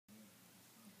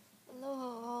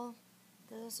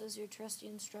this is your trusty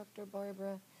instructor,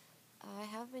 Barbara. I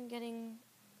have been getting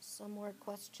some more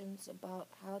questions about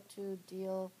how to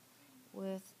deal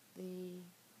with the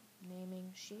naming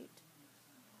sheet,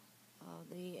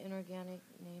 the inorganic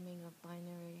naming of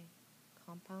binary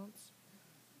compounds.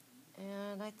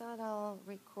 And I thought I'll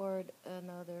record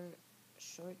another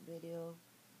short video,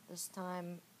 this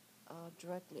time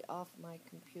directly off my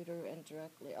computer and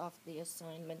directly off the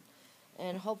assignment,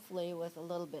 and hopefully with a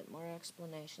little bit more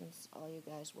explanations, all you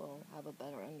guys will have a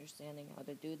better understanding how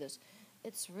to do this.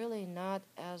 It's really not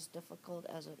as difficult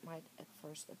as it might at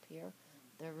first appear.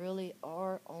 There really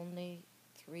are only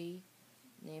 3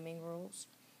 naming rules,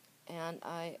 and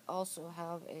I also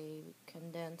have a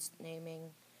condensed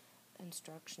naming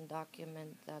instruction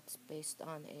document that's based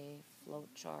on a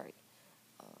flowchart.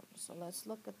 So let's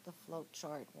look at the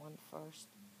flowchart one first.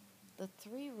 The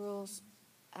 3 rules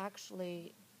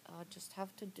actually just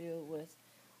have to do with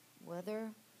whether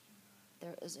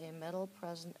there is a metal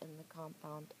present in the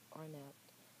compound or not.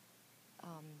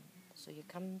 So you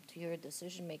come to your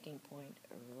decision-making point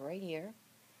right here.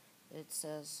 It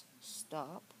says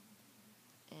stop,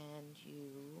 and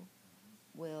you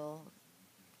will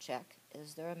check,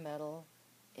 is there a metal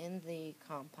in the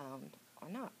compound or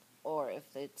not? Or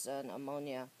if it's an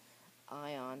ammonia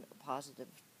ion, a positive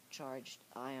charged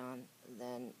ion,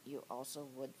 then you also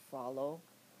would follow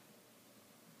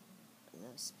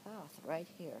this path right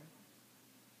here,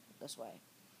 this way.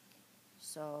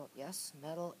 So yes,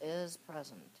 metal is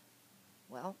present.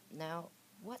 Well, now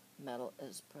what metal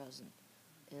is present?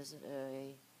 Is it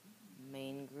a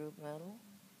main group metal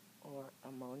or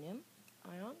ammonium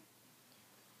ion?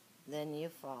 Then you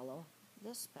follow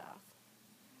this path.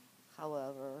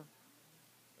 However,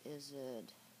 is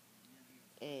it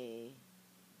a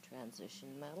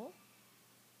transition metal?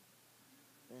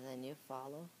 And then you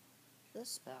follow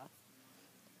this path.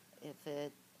 If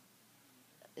it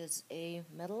is a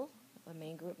metal, a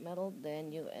main group metal,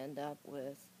 then you end up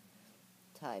with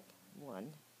type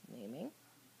 1 naming,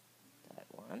 type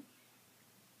 1.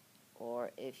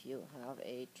 Or if you have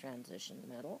a transition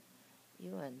metal,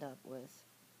 you end up with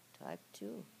type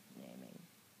 2 naming.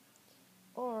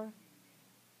 Or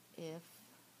if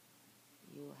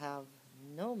you have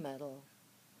no metal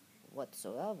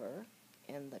whatsoever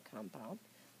in the compound,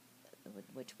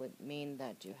 which would mean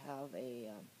that you have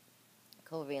a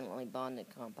covalently bonded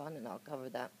compound, and I'll cover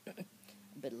that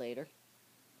a bit later.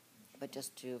 But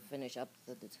just to finish up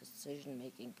the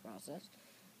decision-making process,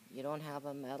 you don't have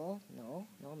a metal,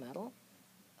 no metal,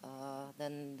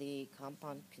 then the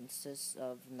compound consists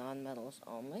of nonmetals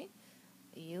only.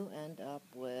 You end up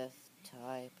with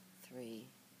type 3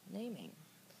 naming.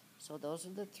 So those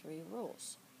are the 3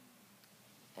 rules.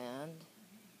 And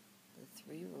the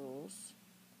 3 rules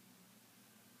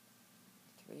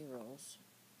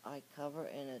I cover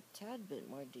in a tad bit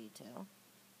more detail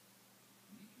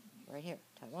right here.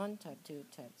 Type 1, type 2,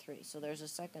 type 3. So there's a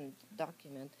second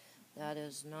document that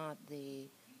is not the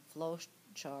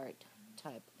flowchart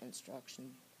type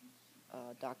instruction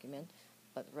document,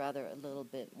 but rather a little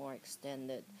bit more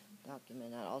extended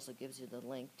document that also gives you the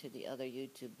link to the other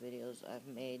YouTube videos I've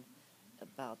made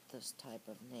about this type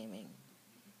of naming.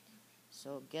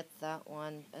 So get that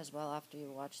one as well after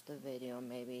you watch the video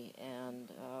maybe, and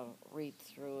read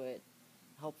through it.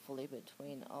 Hopefully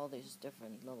between all these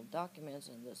different little documents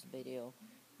in this video,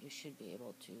 you should be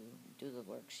able to do the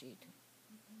worksheet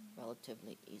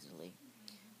relatively easily.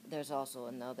 There's also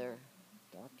another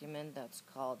document that's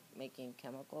called Making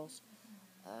Chemicals,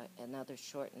 another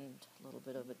shortened little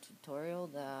bit of a tutorial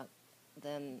that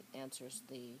then answers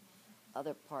the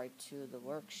other part to the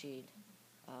worksheet,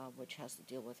 which has to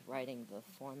deal with writing the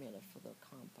formula for the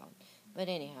compound. But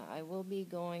anyhow, I will be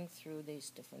going through these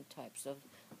different types of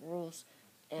rules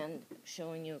and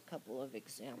showing you a couple of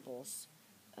examples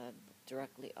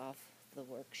directly off the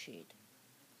worksheet.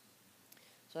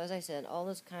 So as I said, all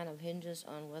this kind of hinges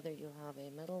on whether you have a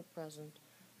metal present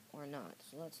or not.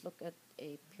 So let's look at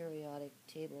a periodic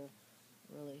table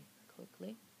really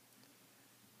quickly.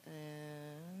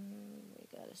 And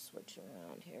we got to switch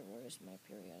around here. Where's my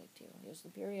periodic table? Here's the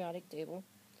periodic table.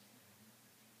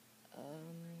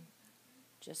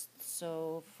 Just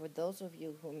so for those of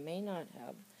you who may not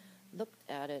have looked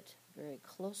at it very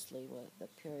closely, what the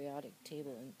periodic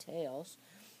table entails,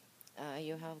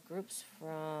 you have groups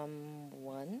from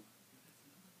 1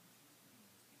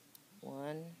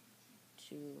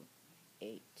 to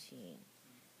 18.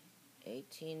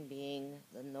 18 being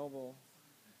the noble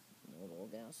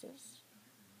gases.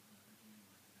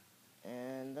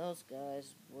 And those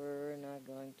guys we're not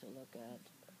going to look at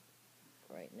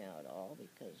right now at all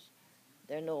because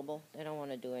they're noble. They don't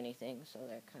want to do anything, so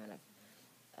they're kind of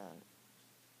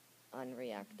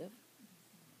unreactive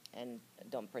and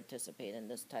don't participate in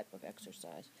this type of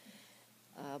exercise.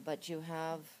 But you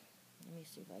have, let me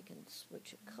see if I can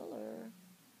switch a color.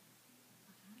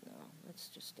 No, let's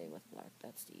just stay with black.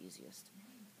 That's the easiest.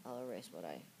 I'll erase what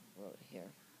I wrote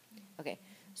here. Okay,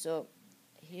 so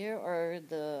here are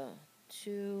the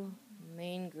two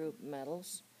main group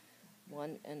metals,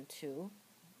 1 and 2.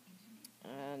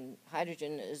 And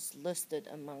hydrogen is listed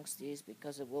amongst these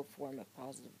because it will form a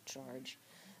positive charge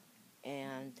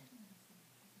and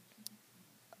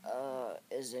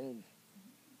is in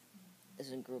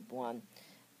group 1,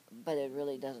 but it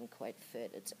really doesn't quite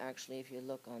fit. It's actually, if you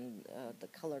look on the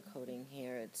color coding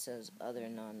here, it says other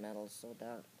nonmetals, so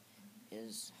that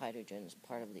is hydrogen is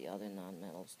part of the other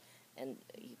nonmetals, and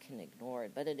you can ignore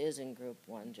it, but it is in group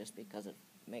 1 just because it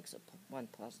makes one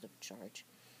positive charge.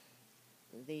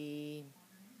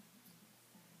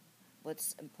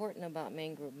 What's important about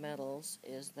main group metals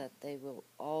is that they will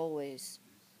always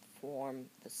form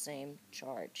the same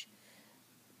charge.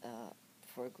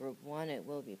 For group 1 it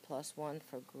will be +1,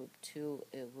 for group 2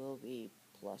 it will be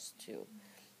 +2.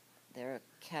 They're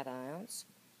cations,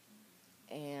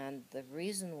 and the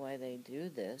reason why they do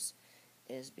this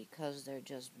is because they're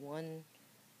just one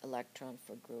electron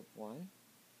for group 1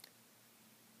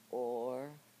 or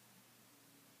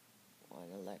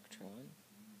one electron.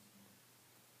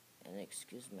 And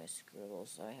excuse my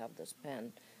scribbles, I have this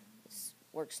pen. It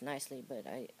works nicely, but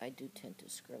I do tend to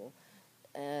scribble.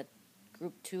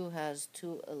 Group 2 has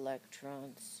 2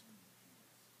 electrons.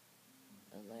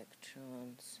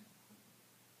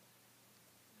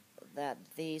 That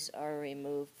these are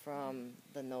removed from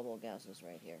the noble gases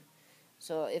right here.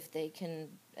 So if they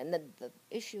can, and the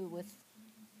issue with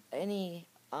any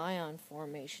ion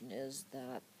formation is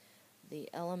that the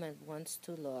element wants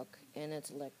to look in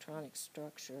its electronic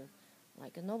structure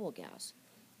like a noble gas.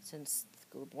 Since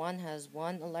group 1 has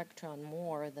 1 electron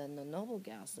more than the noble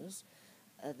gases,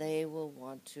 they will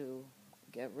want to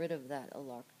get rid of that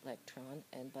electron,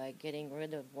 and by getting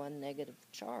rid of one negative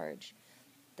charge,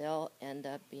 they'll end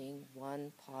up being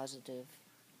one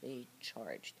positively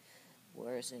charged.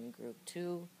 Whereas in group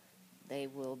 2, they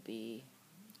will be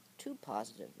 2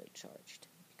 positively charged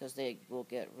because they will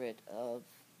get rid of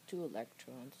 2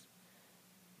 electrons,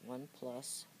 1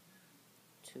 plus,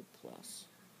 2 plus.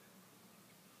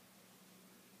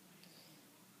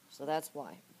 So that's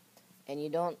why. And you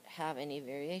don't have any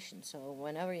variation. So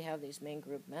whenever you have these main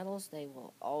group metals, they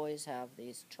will always have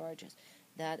these charges.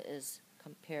 That is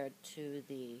compared to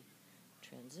the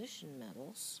transition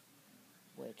metals,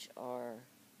 which are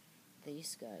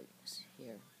these guys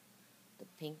here, the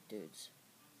pink dudes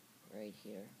right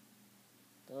here.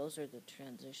 Those are the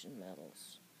transition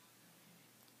metals.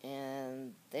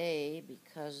 And they,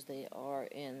 because they are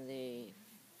in the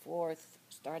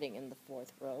starting in the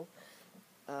 4th row,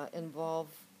 involve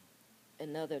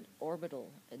another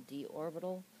orbital, a d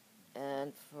orbital,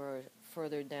 and for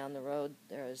further down the road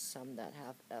there is some that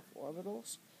have f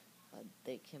orbitals.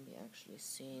 They can be actually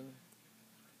seen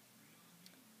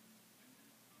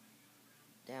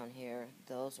down here.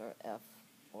 Those are f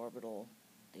orbital,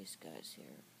 these guys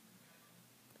here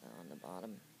on the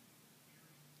bottom.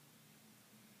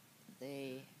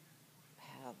 They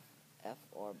have f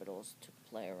orbitals to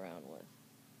play around with.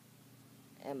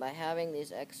 And by having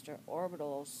these extra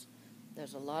orbitals,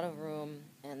 there's a lot of room,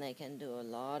 and they can do a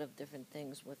lot of different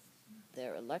things with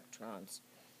their electrons.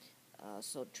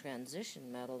 So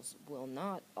transition metals will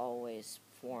not always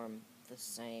form the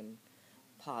same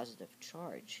positive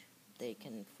charge. They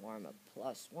can form a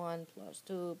 +1,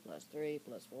 +2, +3,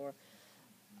 +4,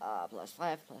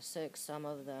 +5, +6, some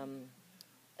of them.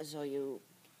 So you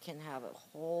can have a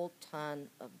whole ton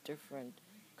of different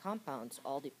compounds,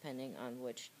 all depending on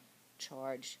which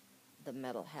charge the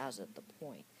metal has at the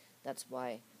point. That's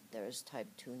why there is type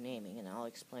 2 naming, and I'll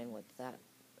explain what that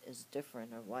is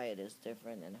different, or why it is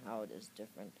different, and how it is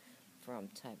different from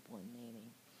type 1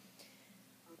 naming.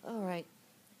 Alright,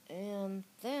 and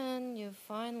then you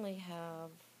finally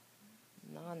have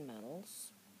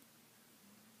nonmetals,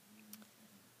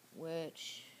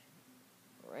 which,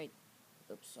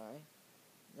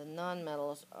 the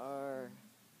nonmetals are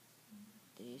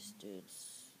these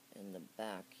dudes in the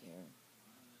back here.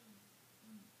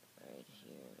 Right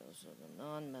here, those are the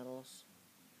nonmetals.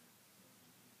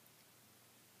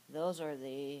 Those are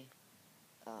the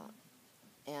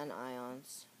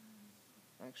anions.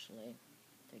 Actually,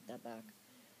 take that back.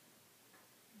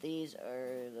 These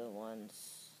are the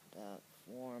ones that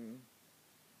form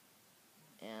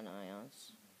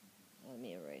anions. Let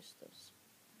me erase this.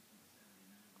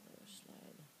 Clear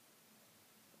slide.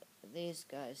 These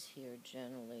guys here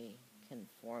generally can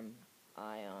form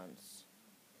ions.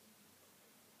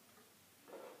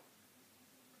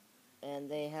 and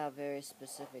they have very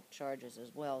specific charges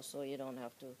as well, so you don't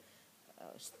have to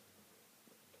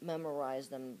memorize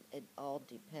them. It all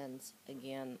depends,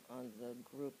 again, on the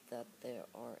group that they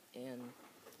are in.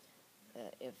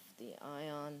 If the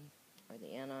ion or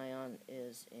the anion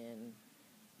is in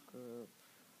group,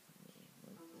 let me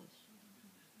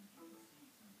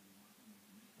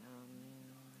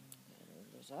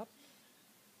move this up.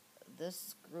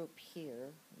 This group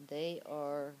here, they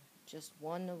are just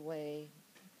one away.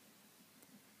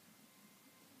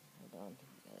 Hold on,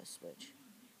 I gotta switch.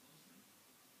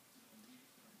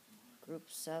 Group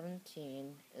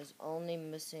 17 is only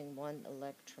missing one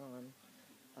electron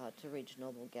to reach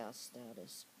noble gas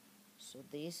status. So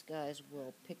these guys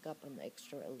will pick up an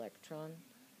extra electron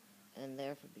and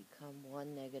therefore become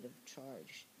one negative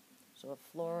charge. So a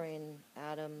fluorine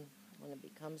atom, when it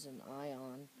becomes an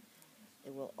ion,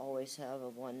 it will always have a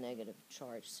one negative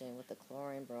charge. Same with the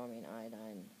chlorine, bromine,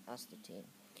 iodine, astatine.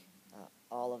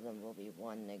 All of them will be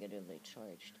one negatively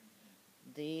charged.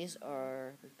 These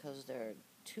are, because they're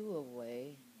two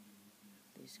away,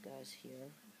 these guys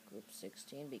here, group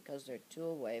 16, because they're two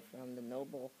away from the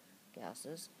noble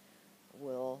gases,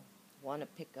 will want to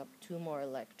pick up two more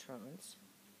electrons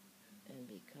and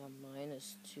become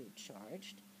 -2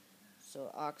 charged.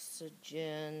 So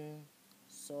oxygen,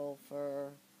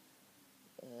 sulfur,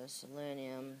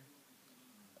 selenium,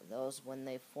 those, when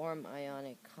they form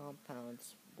ionic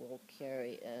compounds, will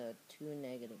carry a 2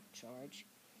 negative charge.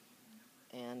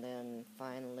 And then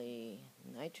finally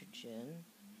nitrogen,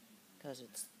 because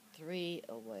it's 3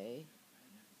 away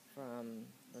from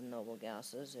the noble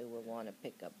gases, it will want to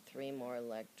pick up 3 more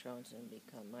electrons and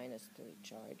become -3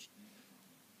 charged.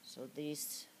 So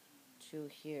these two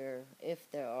here, if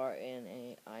they are in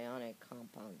a ionic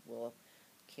compound, will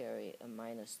carry a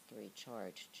 -3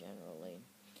 charge generally.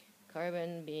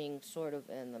 Carbon, being sort of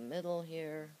in the middle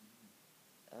here,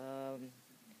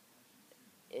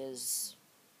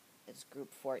 it's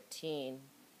group 14.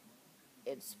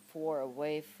 It's 4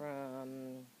 away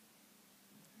from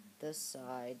this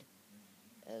side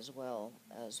as well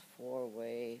as 4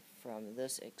 away from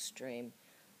this extreme.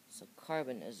 So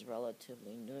carbon is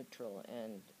relatively neutral,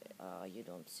 and you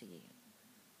don't see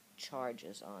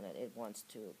charges on it. It wants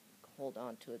to hold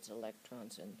on to its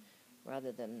electrons, and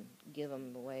rather than give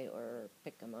them away or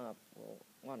pick them up, will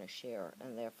want to share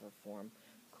and therefore form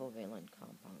covalent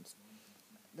compounds.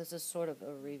 This is sort of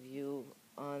a review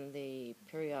on the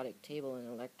periodic table and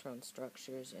electron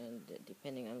structures, and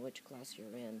depending on which class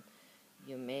you're in,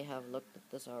 you may have looked at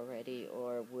this already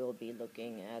or will be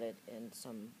looking at it in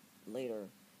some later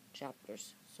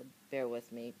chapters, so bear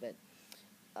with me. But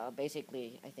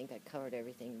basically, I think I covered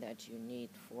everything that you need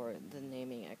for the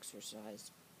naming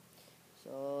exercise.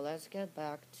 So let's get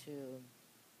back to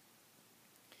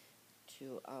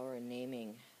our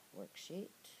naming worksheet,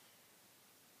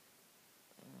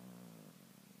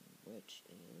 which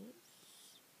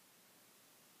is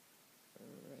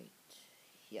right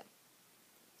here.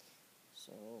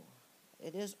 So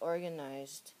it is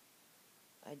organized.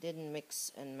 I didn't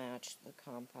mix and match the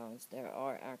compounds. There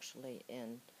are actually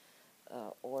in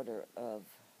order of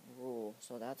rule,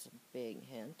 so that's a big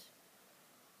hint.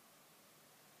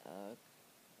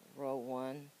 Row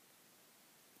 1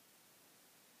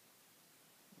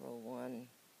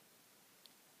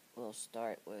 will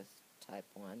start with type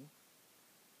 1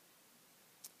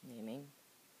 naming,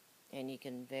 and you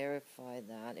can verify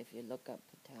that if you look up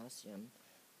potassium.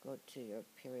 Go to your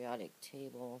periodic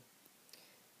table,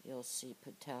 you'll see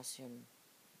potassium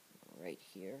right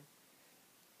here,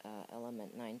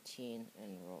 element 19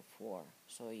 in row 4.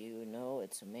 So you know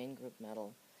it's a main group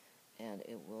metal, and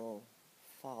it will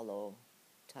follow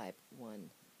type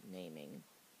 1 naming.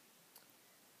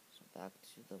 So back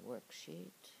to the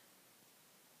worksheet.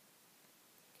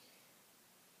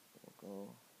 We'll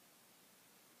go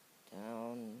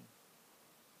down,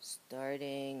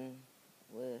 starting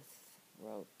with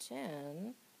row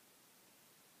 10.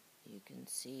 You can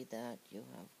see that you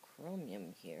have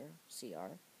chromium here,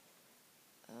 Cr.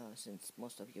 Since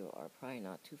most of you are probably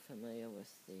not too familiar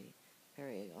with the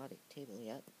periodic table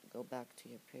yet, go back to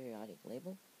your periodic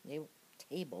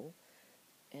table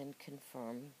and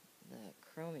confirm that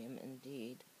chromium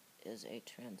indeed is a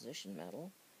transition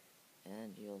metal,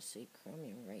 and you'll see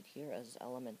chromium right here as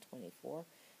element 24.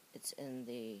 It's in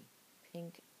the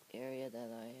pink area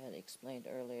that I had explained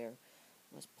earlier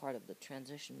was part of the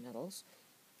transition metals,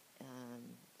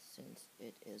 and since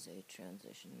it is a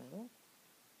transition metal,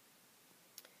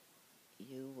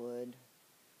 you would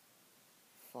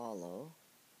follow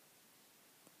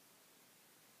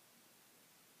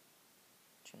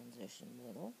transition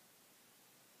metal,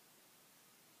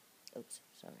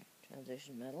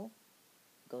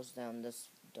 goes down this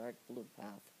dark blue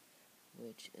path,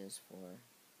 which is for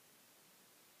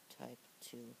type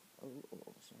 2.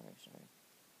 Oh, sorry.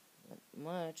 Went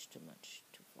much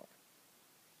too far.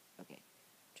 Okay.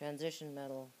 Transition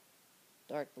metal,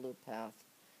 dark blue path,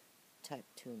 type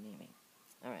 2 naming.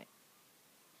 Alright.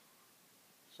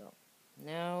 So,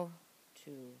 now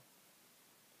to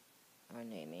our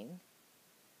naming.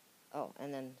 Oh,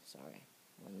 and then, sorry,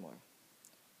 one more.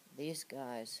 These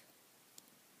guys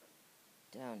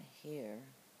down here,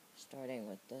 starting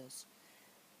with this,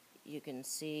 you can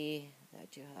see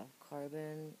that you have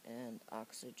carbon and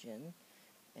oxygen,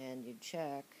 and you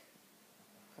check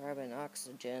carbon,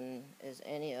 oxygen, is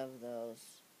any of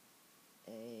those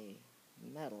a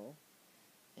metal?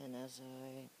 And as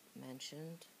I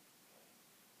mentioned,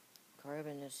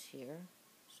 carbon is here,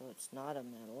 so it's not a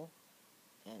metal,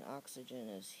 and oxygen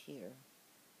is here,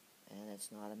 and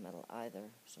it's not a metal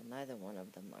either, so neither one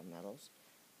of them are metals,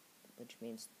 which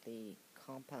means the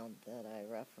compound that I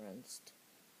referenced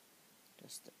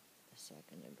just a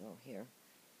second ago here,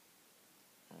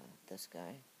 this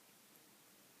guy,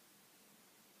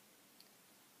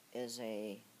 is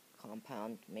a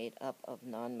compound made up of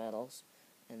nonmetals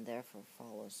and therefore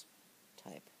follows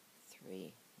type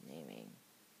 3 naming.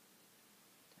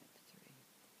 Type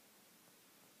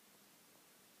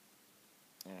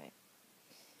 3. Alright.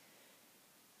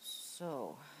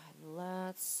 So,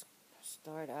 let's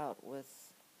start out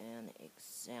with an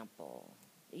example.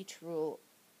 Each rule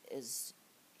is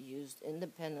used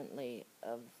independently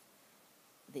of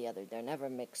the other. They're never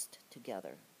mixed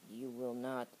together. You will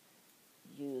not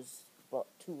use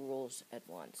two rules at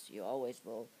once. You always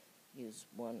will use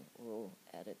one rule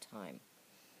at a time.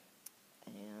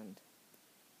 And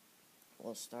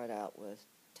we'll start out with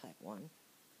type 1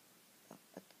 up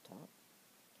at the top.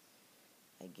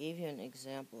 I gave you an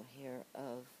example here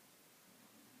of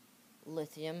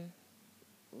lithium.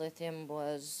 Lithium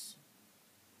was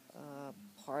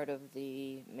part of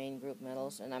the main group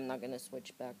metals, and I'm not going to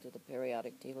switch back to the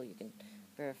periodic table. You can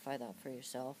verify that for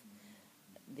yourself.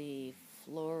 The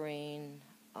fluorine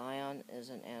ion is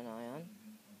an anion,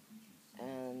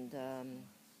 and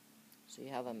so you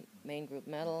have a main group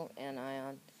metal,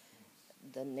 anion.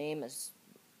 The name is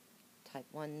type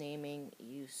 1 naming.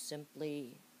 You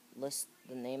simply list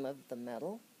the name of the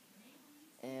metal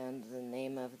and the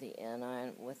name of the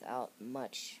anion without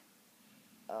much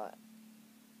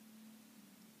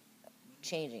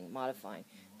changing, modifying.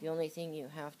 The only thing you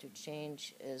have to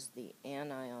change is the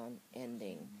anion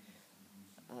ending.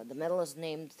 The metal is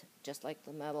named just like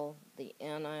the metal. The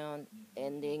anion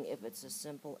ending, if it's a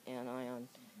simple anion,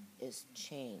 is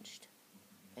changed.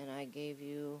 And I gave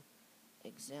you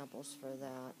examples for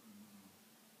that.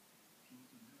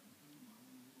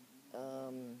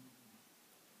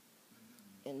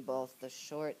 In both the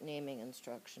short naming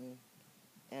instruction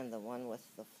and the one with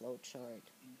the flowchart.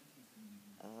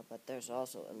 But there's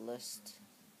also a list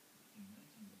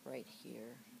right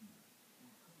here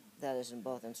that is in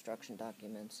both instruction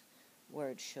documents where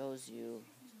it shows you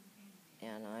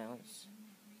anions.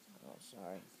 Oh,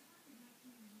 sorry.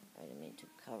 I didn't mean to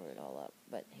cover it all up.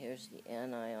 But here's the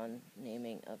anion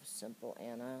naming of simple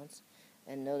anions.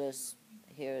 And notice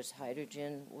here's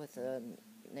hydrogen with a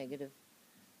negative.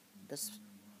 This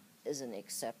is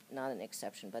not an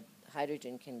exception, but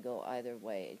hydrogen can go either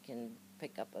way. It can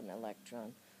pick up an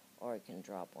electron or it can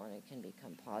drop one. It can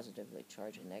become positively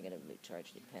charged or negatively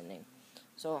charged depending.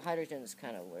 So hydrogen is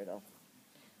kind of weirdo.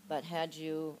 But had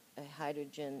you a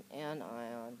hydrogen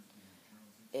anion,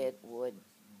 it would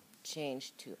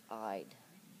change to "ide."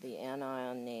 The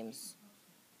anion names,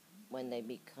 when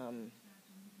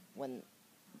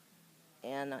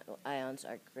ions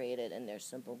are created and they're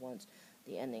simple ones,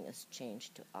 the ending is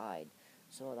changed to "ide."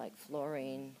 So like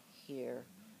fluorine here,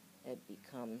 it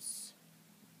becomes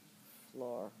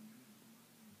fluoride.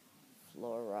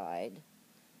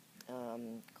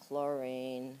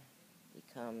 Chlorine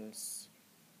becomes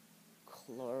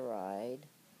chloride.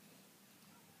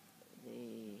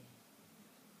 The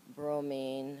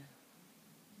bromine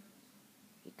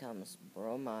becomes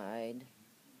bromide.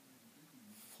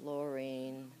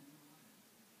 Fluorine,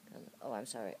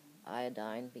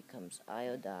 iodine becomes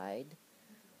iodide.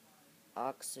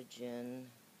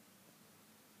 Oxygen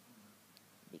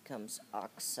becomes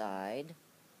oxide.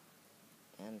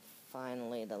 And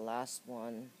finally, the last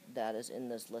one that is in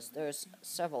this list, there's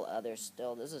several others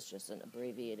still. This is just an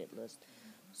abbreviated list.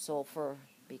 Sulfur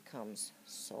becomes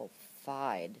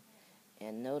sulfide.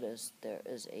 And notice there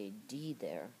is a D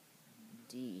there.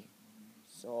 D.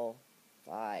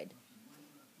 Sulfide.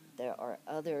 There are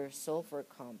other sulfur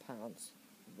compounds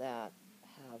that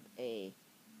have a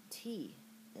T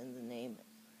in the name.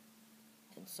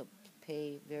 And so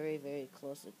pay very, very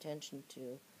close attention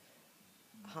to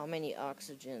how many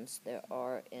oxygens there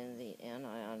are in the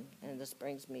anion. And this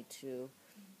brings me to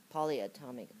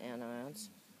polyatomic anions,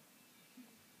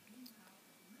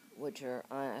 which are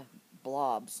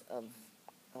blobs of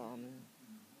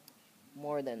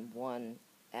more than one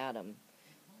atom.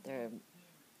 They're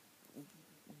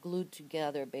glued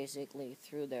together basically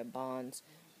through their bonds,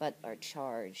 but are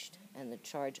charged, and the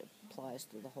charge applies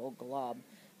to the whole glob.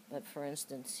 But for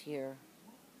instance here,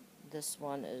 this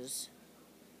one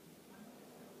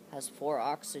has 4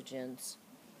 oxygens,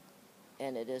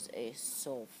 and it is a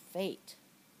sulfate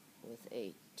with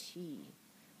a T.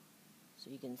 So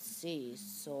you can see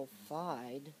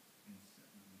sulfide,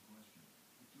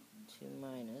 2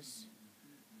 minus.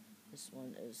 This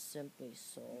one is simply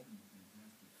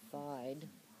sulfide.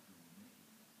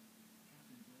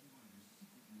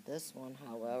 This one,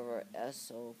 however,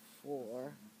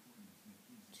 SO4,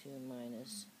 2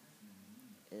 minus,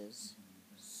 is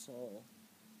sulfate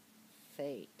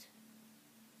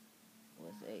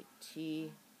with a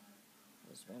T.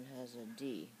 This one has a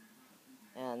D.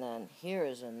 And then here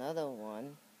is another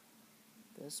one,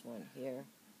 this one here,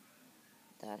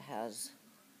 that has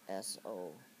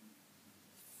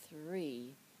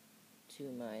SO3,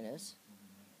 2 minus.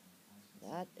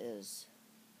 That is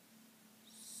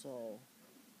sulfite.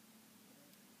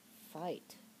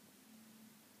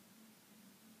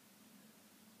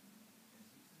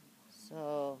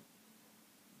 So,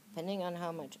 depending on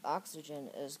how much oxygen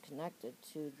is connected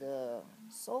to the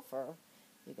sulfur,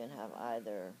 you can have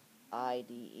either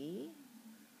IDE,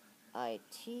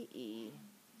 ITE,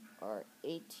 or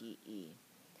ATE.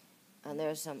 And there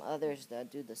are some others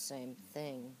that do the same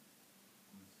thing.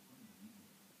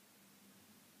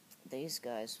 These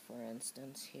guys, for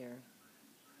instance, here,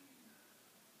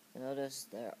 notice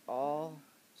they're all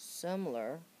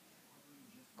similar.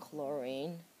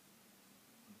 Chlorine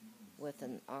with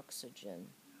an oxygen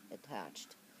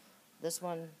attached. This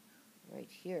one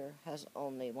right here has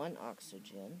only 1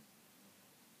 oxygen,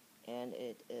 and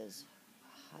it is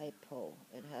hypo.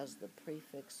 It has the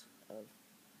prefix of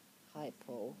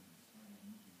hypo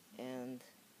and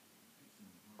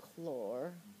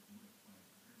chlor,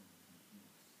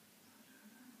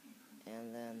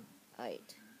 and then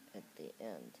ite at the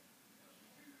end.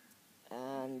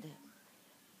 And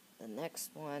the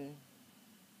next one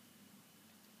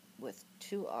with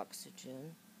 2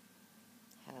 oxygen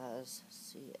has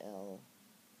Cl2,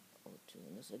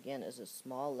 and this again is a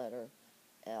small letter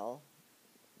L.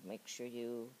 Make sure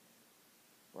you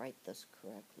write this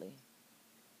correctly,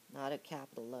 not a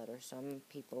capital letter. Some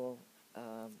people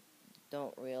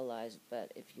don't realize,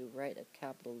 but if you write a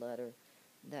capital letter,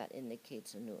 that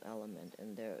indicates a new element,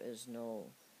 and there is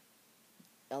no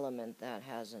element that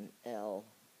has an L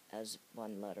as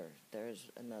one letter. There's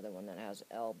another one that has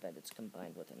L, but it's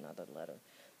combined with another letter.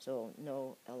 So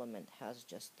no element has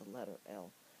just the letter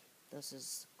L. This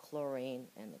is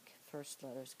chlorine, and the first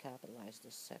letter is capitalized,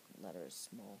 the second letter is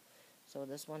small. So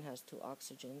this one has 2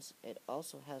 oxygens. It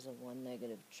also has a 1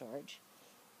 negative charge,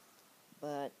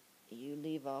 but you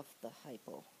leave off the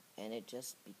hypo, and it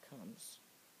just becomes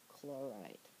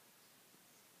chloride.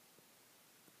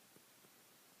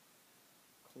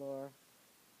 Chlor,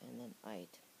 and then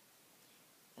ite.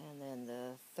 And then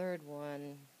the third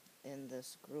one in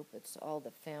this group, it's all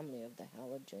the family of the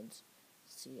halogens,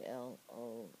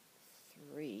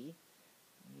 ClO3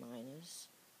 minus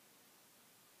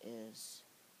is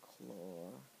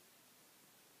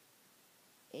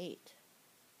chlor8.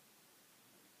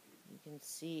 You can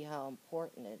see how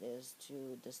important it is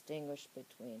to distinguish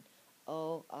between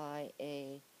O, I,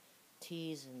 A,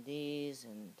 T's and D's,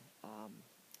 and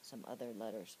some other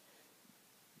letters.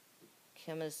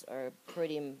 Chemists are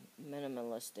pretty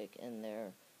minimalistic in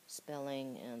their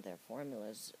spelling and their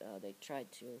formulas. They try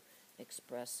to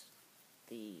express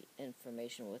the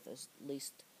information with as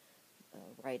least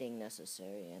writing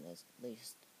necessary and as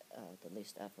least the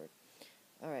least effort.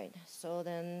 All right, so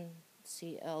then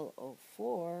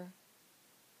ClO4,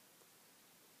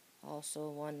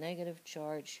 also 1 negative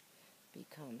charge,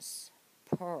 becomes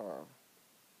per,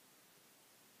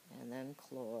 and then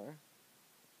chlor,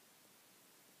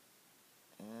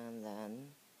 and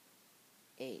then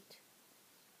 8.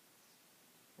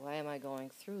 Why am I going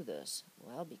through this?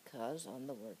 Well, because on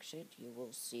the worksheet you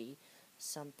will see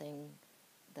something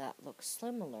that looks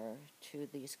similar to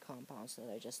these compounds that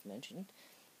I just mentioned,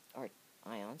 or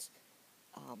ions,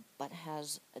 but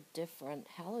has a different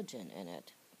halogen in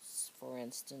it. For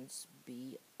instance,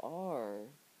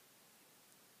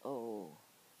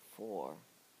 BrO4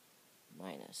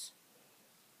 minus.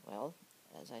 Well,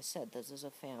 as I said, this is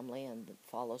a family, and it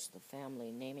follows the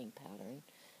family naming pattern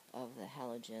of the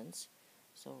halogens.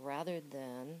 So rather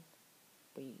than,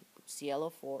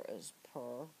 ClO4 is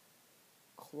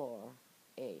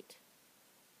perchlorate.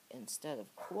 Instead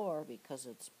of chlor, because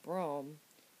it's brome,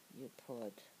 you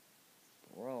put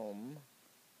brome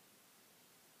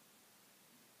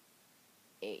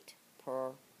 8,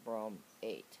 per-brome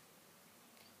 8.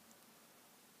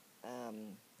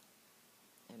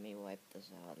 Let me wipe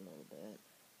this out a little bit.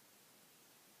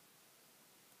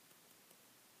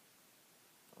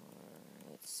 Or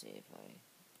let's see if I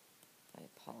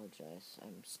apologize.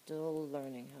 I'm still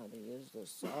learning how to use the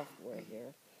software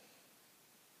here.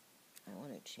 I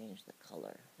want to change the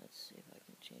color. Let's see if I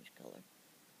can change color.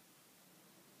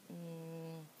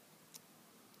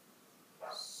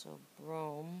 So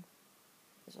brome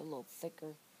is a little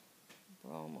thicker.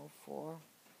 Bromo 4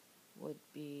 would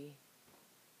be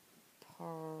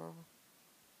per-brome,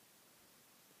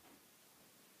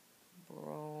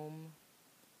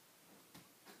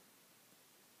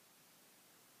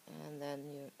 and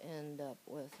then you end up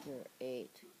with your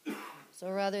 8. So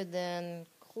rather than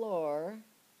chlor,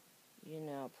 you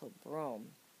now put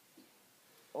brome.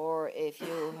 Or if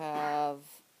you have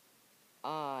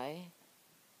I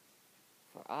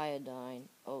for iodine,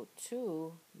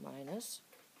 O2 minus,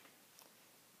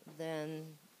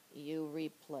 then you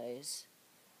replace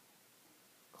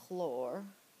chlor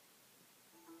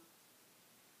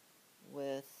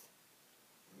with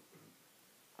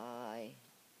IOD.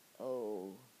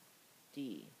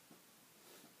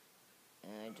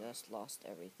 And I just lost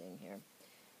everything here.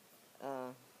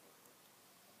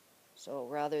 So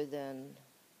rather than,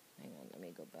 hang on, let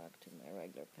me go back to my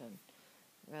regular pen.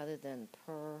 Rather than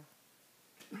perchlorate,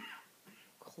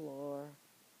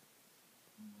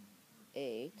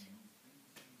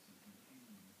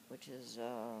 which is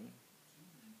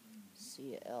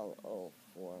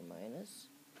ClO4 minus,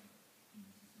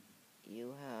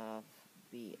 you have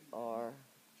BrO4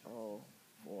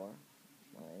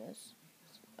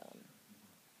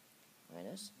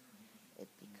 minus, it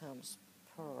becomes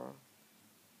per-brome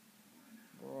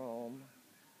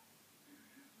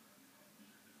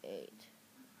 8.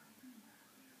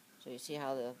 So you see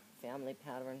how the family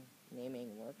pattern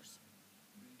naming works?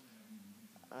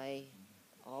 I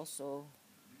also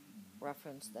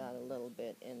referenced that a little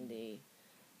bit in the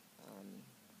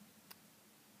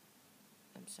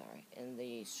in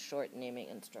the short naming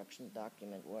instructions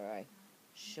document, where I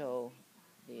show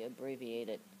the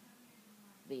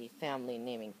family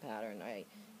naming pattern. I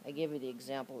give you the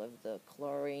example of the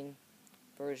chlorine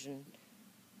version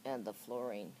and the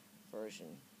fluorine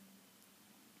version.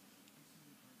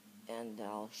 And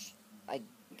I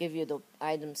give you the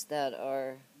items that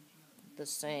are the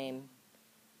same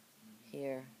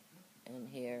here and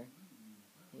here,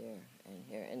 here and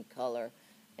here in color,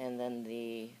 and then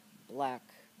the black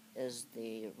is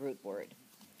the root word.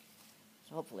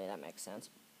 So hopefully that makes sense.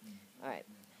 Alright,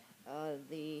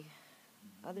 the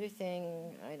other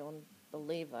thing I don't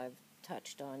believe I've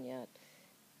touched on yet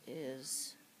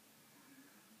is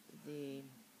the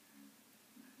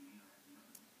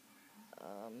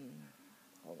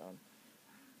hold on.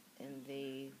 In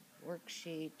the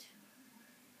worksheet,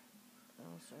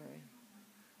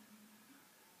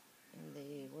 in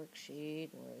the worksheet,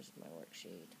 where's my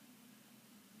worksheet?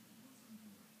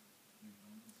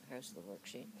 Here's the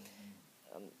worksheet.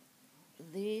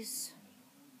 These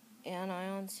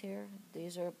anions here,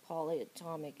 these are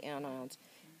polyatomic anions.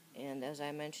 And as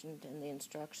I mentioned in the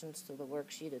instructions to the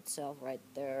worksheet itself, right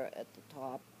there at the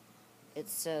top, it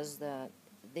says that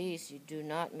these, you do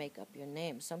not make up your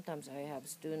name. Sometimes I have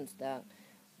students that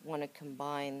want to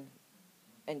combine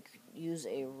and use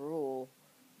a rule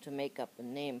to make up a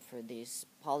name for these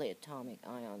polyatomic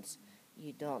ions.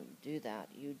 You don't do that.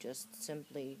 You just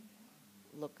simply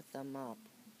look them up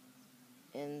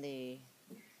in the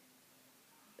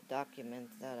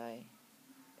document that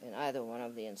in either one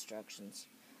of the instructions.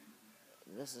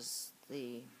 This is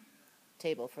the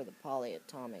table for the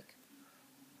polyatomic.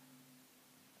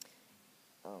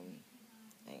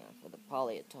 For the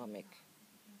polyatomic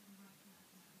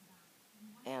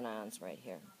anions right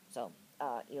here. So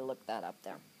you look that up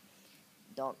there.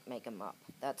 Don't make them up.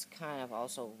 That's kind of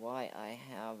also why I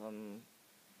have them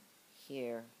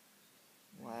here,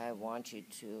 why I want you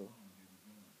to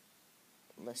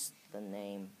list the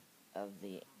name of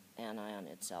the anion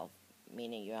itself,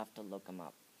 meaning you have to look them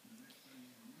up.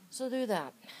 So do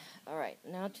that. Alright,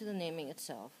 now to the naming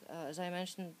itself. As I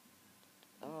mentioned,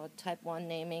 type 1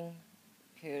 naming,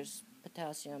 here's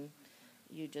potassium,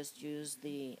 you just use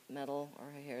the metal,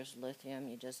 or here's lithium,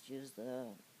 you just use the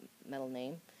metal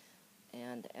name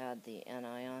and add the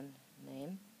anion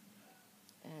name.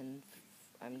 And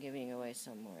I'm giving away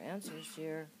some more answers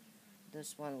here.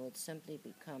 this one would simply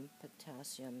become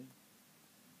potassium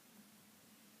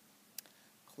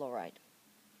chloride.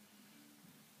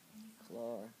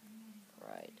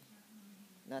 Chloride.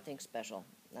 Nothing special,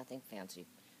 nothing fancy.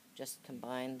 Just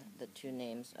combine the two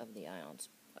names of the ions,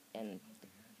 and the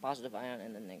positive ion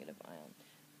and the negative ion,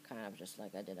 kind of just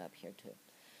like I did up here too.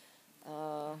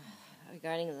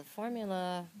 Regarding the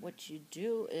formula, what you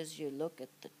do is you look at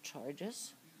the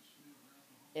charges.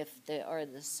 If they are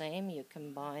the same, you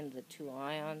combine the two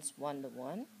ions 1 to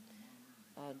 1,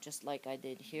 just like I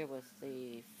did here with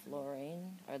the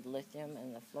fluorine, or the lithium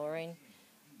and the fluorine.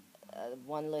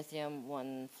 1 lithium,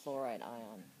 1 fluoride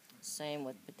ion. Same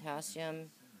with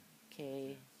potassium,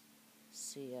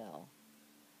 KCl.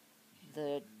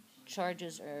 The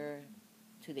charges are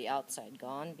to the outside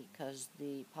gone because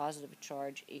the positive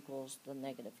charge equals the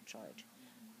negative charge.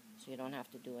 So you don't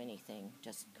have to do anything,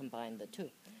 just combine the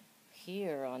two.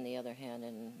 Here, on the other hand,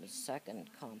 in the second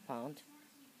compound,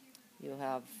 you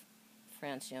have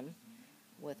francium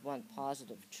with 1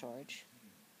 positive charge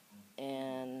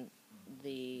and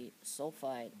the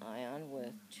sulfide ion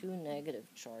with 2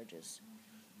 negative charges.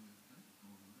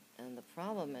 And the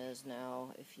problem is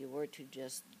now, if you were to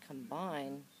just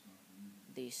combine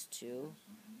these two,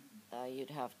 you'd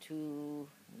have 2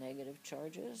 negative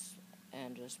charges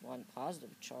and just 1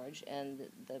 positive charge, and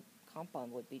the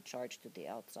compound would be charged to the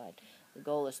outside. The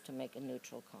goal is to make a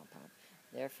neutral compound.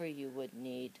 Therefore, you would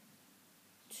need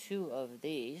 2 of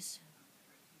these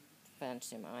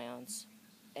francium ions,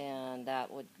 and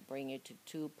that would bring you to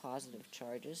 2 positive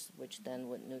charges, which then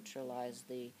would neutralize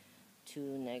the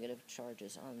 2 negative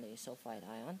charges on the sulfide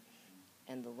ion.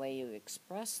 And the way you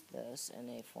express this in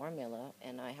a formula,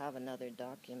 and I have another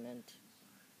document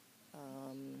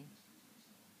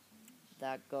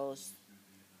that goes,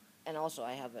 and also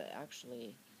I have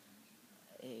actually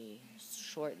a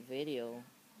short video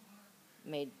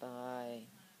made by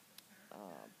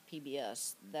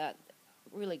PBS that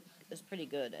really is pretty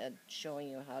good at showing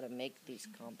you how to make these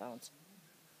compounds.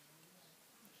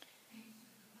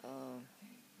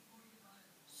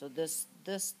 So this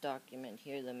document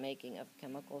here, the making of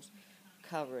chemicals,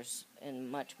 covers in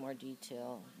much more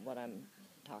detail what I'm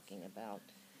talking about.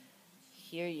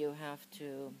 Here you have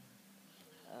to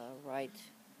write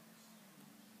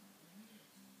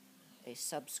a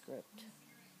subscript,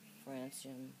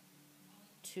 francium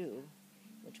 2,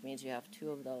 which means you have 2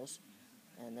 of those,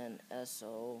 and then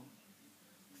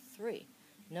SO3.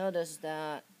 Notice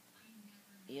that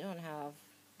you don't have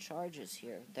charges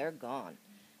here. They're gone.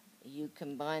 You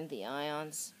combine the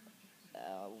ions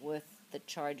with the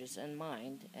charges in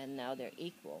mind, and now they're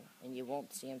equal, and you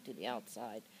won't see them to the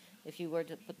outside. If you were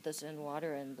to put this in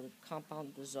water and the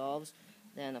compound dissolves,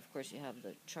 then of course you have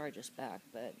the charges back,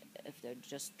 but if they're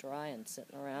just dry and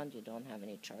sitting around, you don't have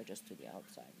any charges to the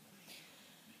outside.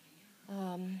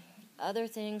 Other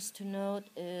things to note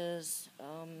is,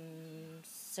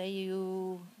 say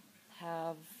you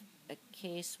have a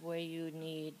case where you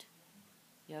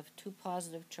have 2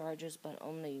 positive charges but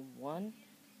only 1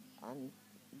 on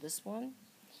this one.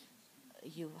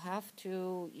 You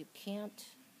can't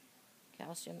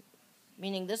calcium,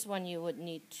 meaning this one you would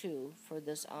need 2 for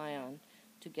this ion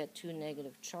to get 2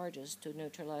 negative charges to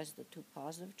neutralize the 2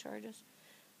 positive charges.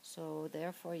 So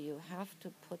therefore you have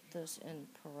to put this in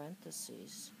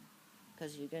parentheses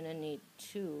because you're going to need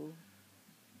 2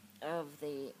 of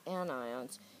the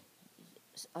anions.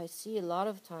 I see a lot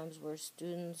of times where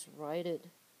students write it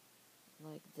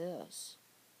like this,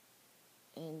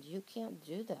 and you can't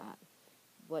do that.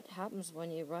 What happens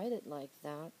when you write it like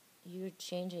that, you're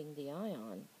changing the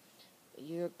ion.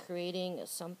 You're creating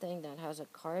something that has a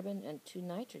carbon and 2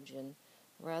 nitrogen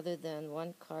rather than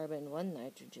 1 carbon, 1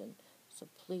 nitrogen. So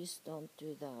please don't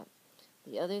do that.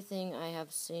 The other thing I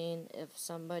have seen, if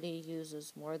somebody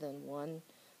uses more than 1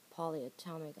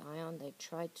 polyatomic ion, they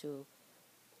try to,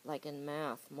 like in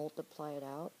math, multiply it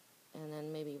out and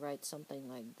then maybe write something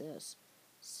like this,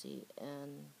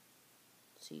 CN,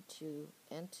 C2,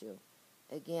 N2.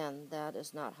 Again, that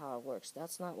is not how it works.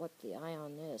 That's not what the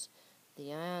ion is.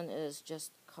 The ion is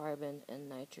just carbon and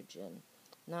nitrogen,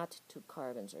 not 2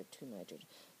 carbons or 2 nitrogen.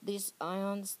 These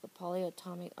ions, the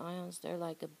polyatomic ions, they're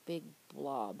like a big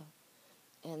blob.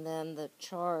 And then the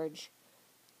charge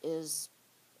is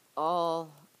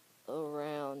all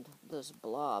around this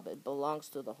blob. It belongs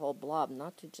to the whole blob,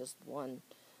 not to just one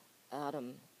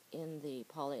atom in the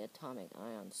polyatomic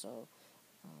ion. So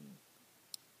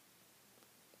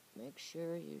make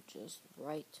sure you just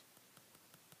write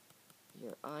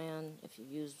your ion. If you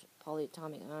use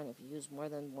polyatomic ion, if you use more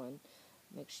than 1,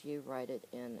 make sure you write it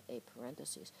in a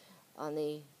parentheses. On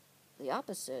the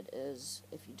opposite is,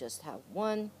 if you just have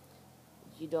 1,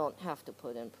 you don't have to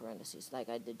put in parentheses like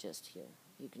I did just here.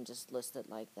 You can just list it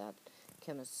like that.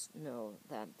 Chemists know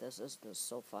that this is the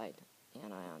sulfide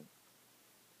anion.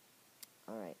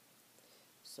 Alright,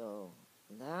 so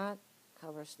that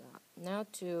covers that. Now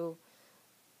to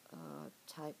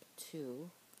type 2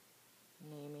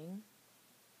 naming.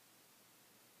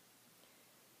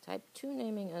 Type 2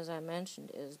 naming, as I mentioned,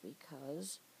 is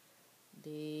because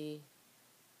the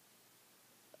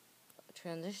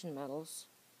transition metals,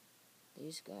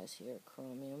 these guys here,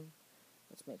 chromium,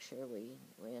 let's make sure we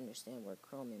understand where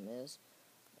chromium is.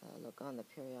 Look on the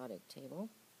periodic table,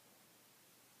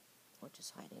 which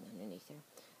is hiding underneath there.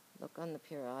 Look on the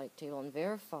periodic table and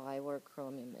verify where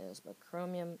chromium is. But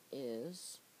chromium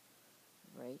is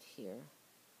right here.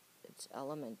 It's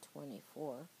element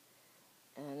 24,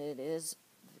 and it is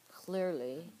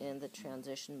clearly in the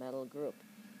transition metal group.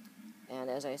 And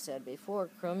as I said before,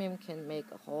 chromium can make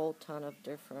a whole ton of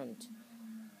different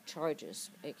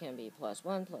charges. It can be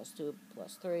 +1, +2,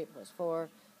 +3, +4,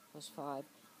 +5.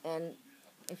 And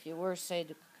if you were, say,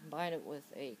 to combine it with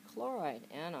a chloride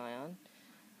anion,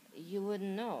 you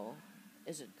wouldn't know.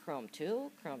 Is it chrome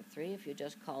 2, chrome 3? If you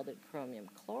just called it chromium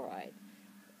chloride,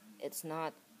 it's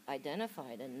not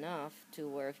identified enough to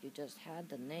where if you just had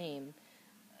the name,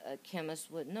 a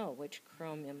chemist would know which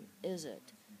chromium is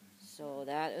it. So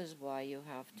that is why you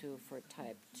have to, for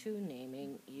type 2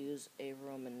 naming, use a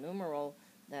Roman numeral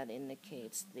that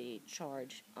indicates the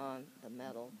charge on the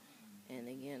metal. And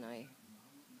again, I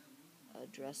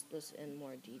addressed this in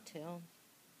more detail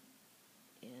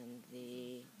in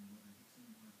the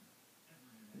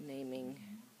naming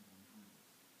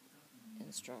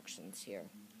instructions here.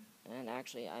 And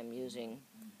actually, I'm using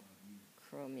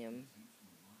chromium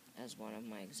as one of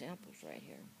my examples right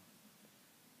here.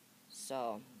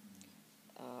 So,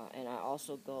 and I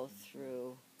also go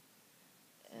through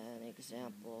an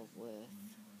example with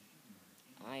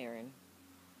iron.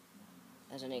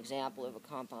 As an example of a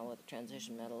compound with a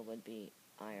transition metal would be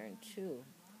iron 2.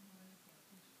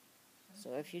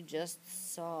 So if you just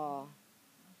saw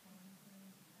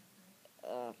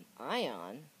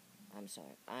iron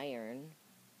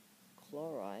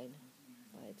chloride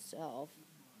by itself,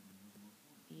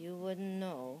 you wouldn't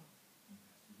know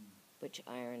which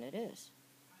iron it is.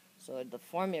 So the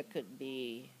formula could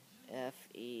be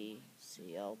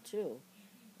FeCl2.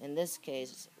 In this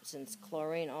case, since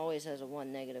chlorine always has a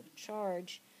 1 negative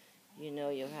charge, you know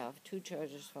you have 2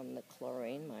 charges from the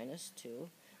chlorine, -2.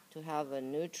 To have a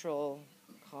neutral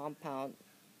compound,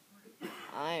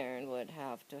 iron would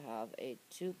have to have a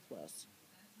 2+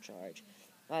 charge.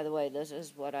 By the way, this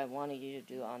is what I wanted you to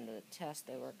do on the test.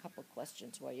 There were a couple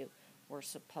questions where you were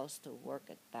supposed to work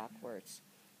it backwards,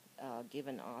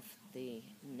 given off the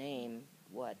name,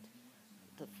 what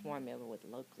the formula would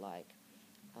look like.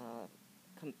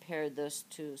 Compare this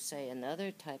to, say,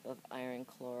 another type of iron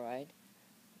chloride,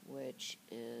 which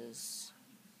is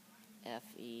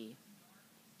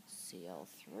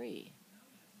FeCl3.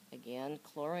 Again,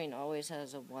 chlorine always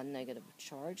has a 1 negative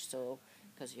charge, so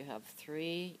because you have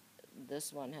 3,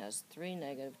 this one has 3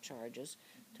 negative charges.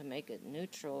 To make it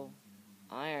neutral,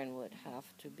 iron would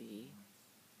have to be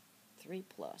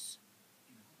 3+.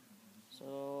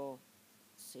 So,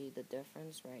 see the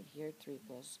difference right here,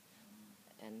 3+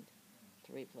 and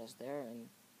 3+ there, and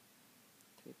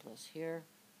 3+ here,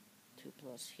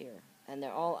 2+ here. And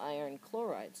they're all iron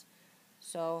chlorides.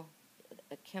 So,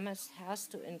 a chemist has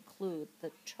to include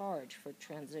the charge for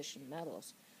transition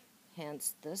metals.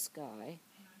 Hence, this guy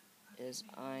is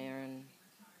iron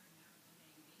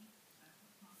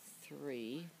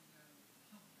 3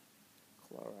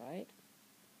 chloride,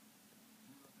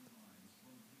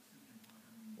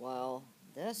 while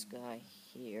this guy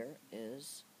here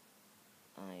is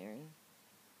iron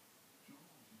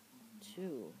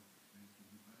 2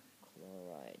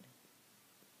 chloride.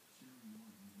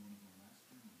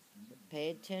 So pay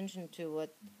attention to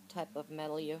what type of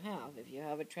metal you have. If you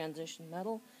have a transition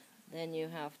metal, then you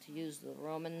have to use the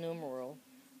Roman numeral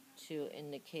to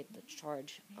indicate the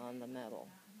charge on the metal.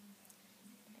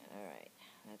 Alright,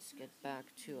 let's get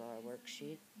back to our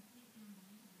worksheet,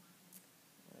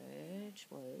 which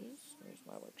was, where's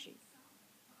my worksheet?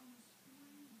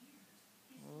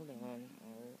 Hold on,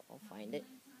 I'll find it.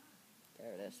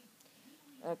 There it is.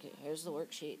 Okay, here's the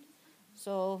worksheet.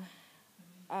 So,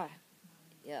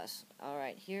 yes,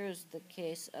 alright, here's the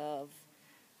case of,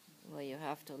 well, you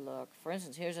have to look. For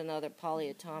instance, here's another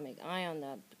polyatomic ion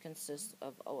that consists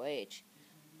of OH.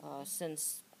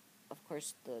 Since, of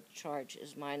course, the charge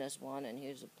is -1 and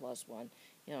here's a +1,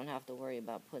 you don't have to worry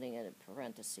about putting it in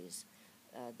parentheses.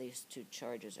 These two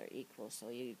charges are equal, so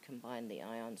you combine the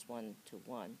ions 1 to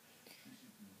 1.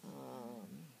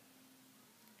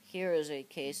 here is a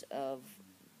case of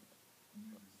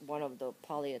one of the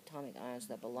polyatomic ions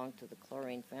that belong to the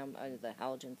chlorine family, the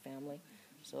halogen family.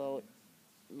 So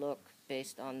look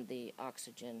based on the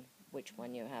oxygen which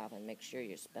one you have and make sure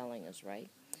your spelling is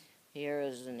right. Here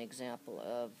is an example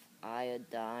of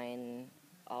iodine,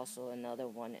 also another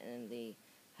one in the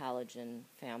halogen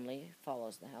family,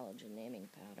 follows the halogen naming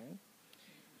pattern.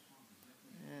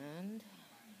 And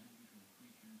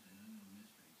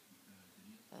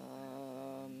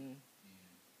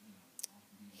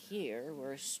here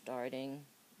we're starting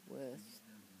with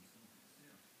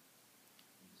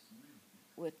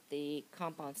the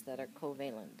compounds that are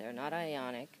covalent. They're not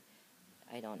ionic.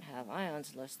 I don't have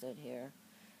ions listed here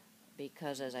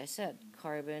because, as I said,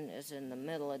 carbon is in the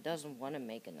middle. It doesn't want to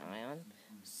make an ion.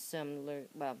 Similar,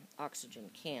 well, oxygen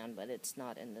can, but it's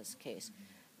not in this case.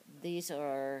 These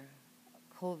are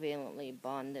covalently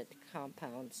bonded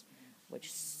compounds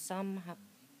which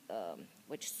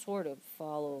which sort of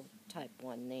follow type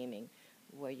 1 naming,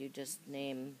 where you just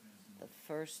name the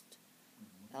first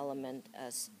element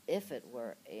as if it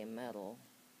were a metal,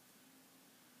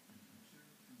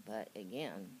 but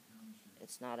again,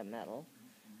 it's not a metal,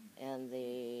 and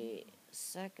the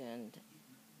second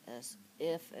as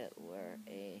if it were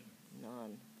a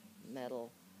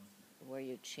non-metal, where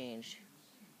you change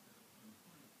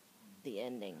the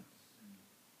ending.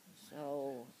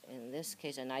 So in this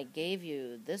case, and I gave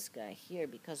you this guy here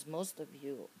because most of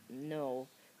you know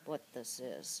what this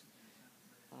is.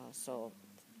 So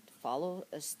follow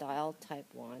a style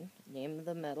type 1, name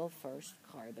the metal first,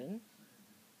 carbon,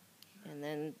 and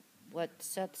then what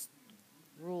sets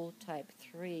rule type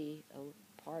 3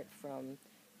 apart from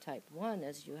type 1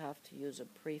 is you have to use a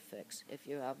prefix if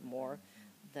you have more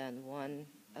than one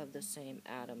of the same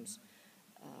atoms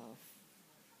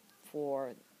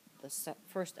for the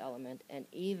first element, and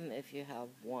even if you have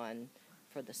one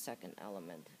for the second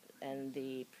element. And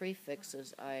the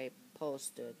prefixes I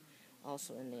posted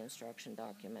also in the instruction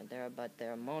document there, but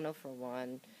they're mono for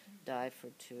 1, di for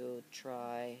 2,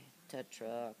 tri,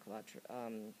 tetra, quadra,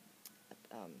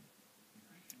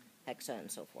 hexa, and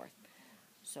so forth.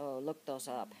 So look those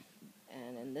up.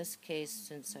 And in this case,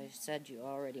 since I said you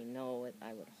already know it,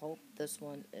 I would hope this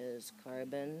one is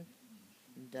carbon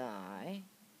di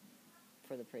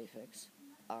for the prefix,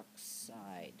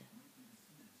 oxide.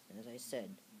 As I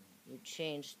said, you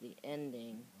change the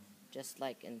ending just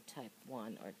like in type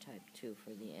 1 or type 2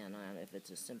 for the anion if it's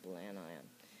a simple anion.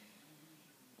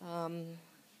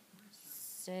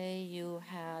 Say you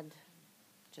had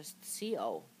just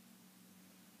CO,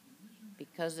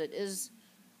 because it is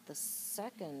the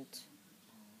second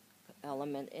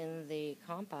element in the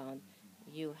compound,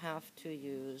 you have to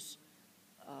use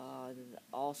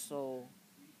also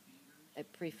a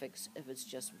prefix if it's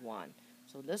just one.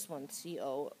 So this one,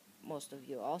 CO, most of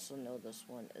you also know this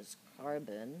one is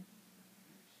carbon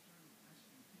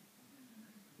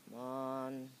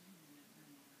monoxide.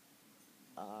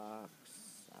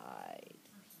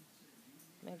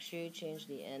 Make sure you change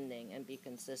the ending and be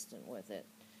consistent with it.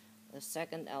 The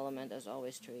second element is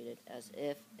always treated as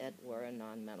if it were a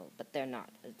non-metal, but they're not.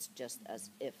 It's just as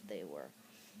if they were.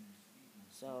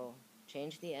 So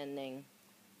change the ending.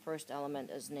 First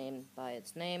element is named by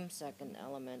its name. Second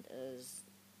element is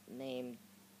named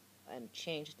and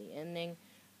change the ending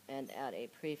and add a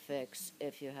prefix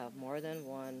if you have more than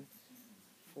one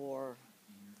for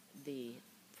the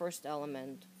first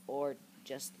element, or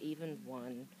just even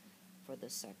one for the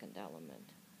second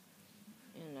element.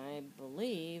 And I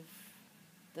believe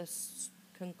this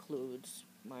concludes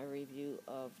my review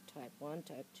of type 1,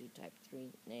 type 2, type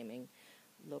 3 naming.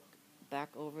 Look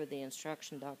back over the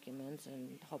instruction documents,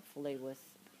 and hopefully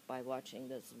by watching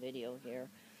this video here,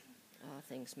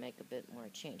 things make a bit more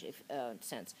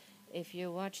sense. If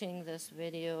you're watching this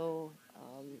video,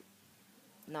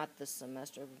 not this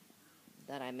semester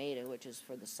that I made it, which is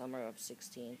for the summer of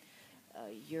 16,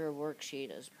 your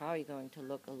worksheet is probably going to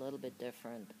look a little bit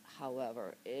different.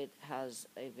 However, it has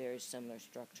a very similar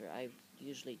structure. I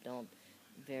usually don't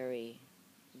vary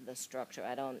the structure.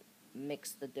 I don't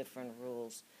mix the different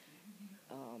rules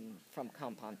from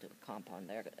compound to compound.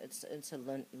 There, it's a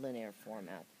linear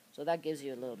format. So that gives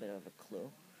you a little bit of a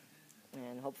clue.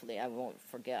 And hopefully I won't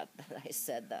forget that I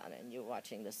said that and you're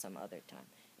watching this some other time.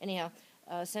 Anyhow,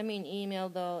 send me an email,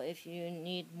 though, if you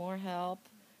need more help.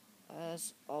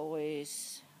 As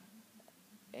always,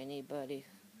 anybody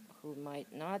who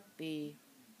might not be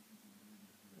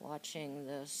watching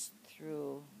this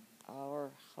through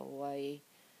our Hawaii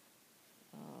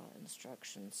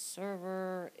instruction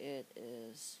server, it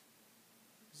is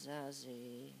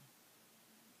Zazie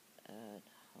at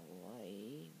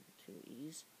Hawaii, 2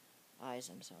 E's.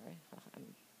 I'm sorry.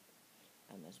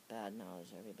 I'm as bad now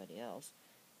as everybody else.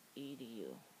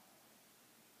 edu.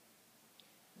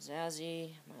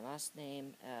 Zazzy, my last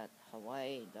name, at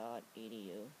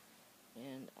hawaii.edu,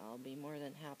 and I'll be more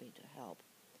than happy to help.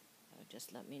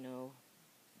 Just let me know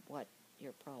what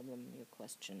your problem, your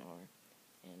question are,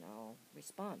 and I'll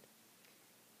respond.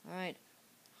 Alright,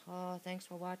 thanks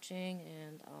for watching,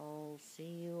 and I'll see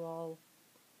you all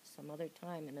some other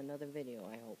time in another video,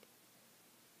 I hope.